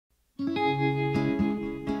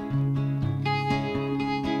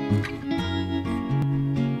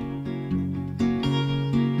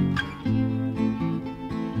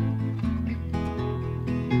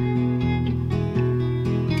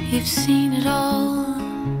We've seen it all,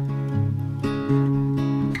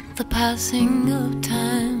 the passing of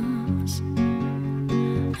times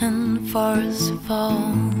and forests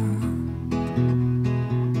fall,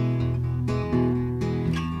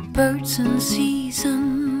 birds and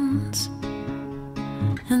seasons,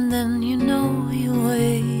 and then you know your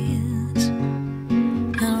ways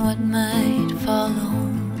and what might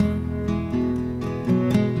follow.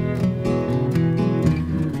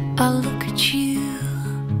 I look at you,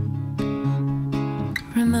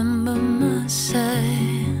 remember my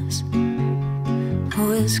sighs,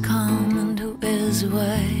 who is calm and who is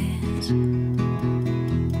wise.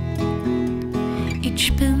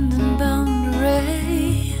 Each bend and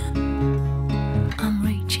boundary, I'm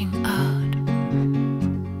reaching out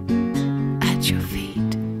at your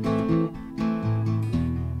feet.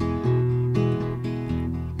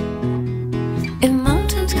 If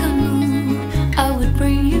mountains could move, I would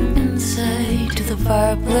bring you inside to the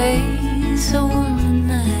fireplace so warm at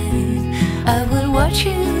night. I would watch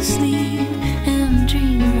you sleep and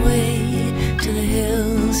dream away to the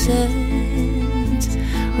hillsides,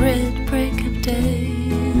 red break of day.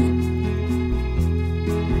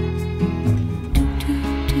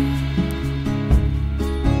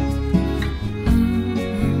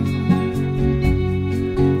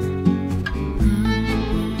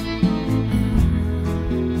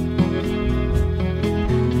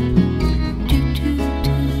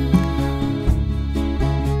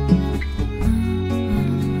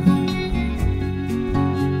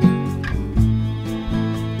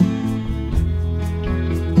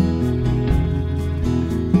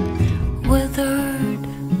 Withered,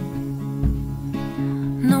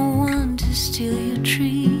 no one to steal your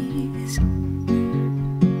trees,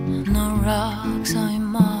 no rocks or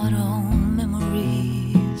immortal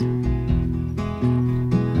memories.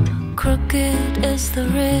 Crooked as the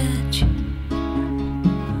ridge,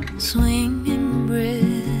 swinging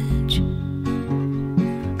bridge,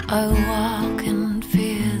 I walk and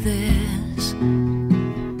fear this.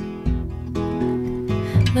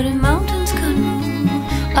 But if mountains could move,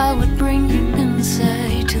 I would bring you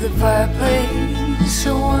inside to the fireplace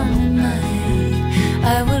so warm at night.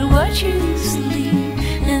 I would watch you sleep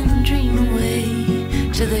and dream away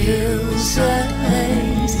to the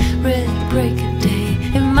hillsides, red break of day.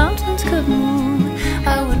 If mountains could move,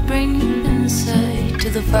 I would bring you inside to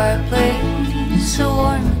the fireplace so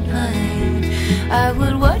warm at night. I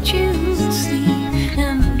would watch you sleep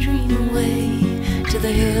and dream away to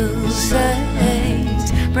the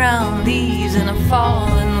hillsides, brown leaves in a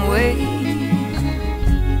fallen way,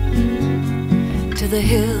 to the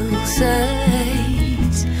hillsides,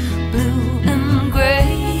 blue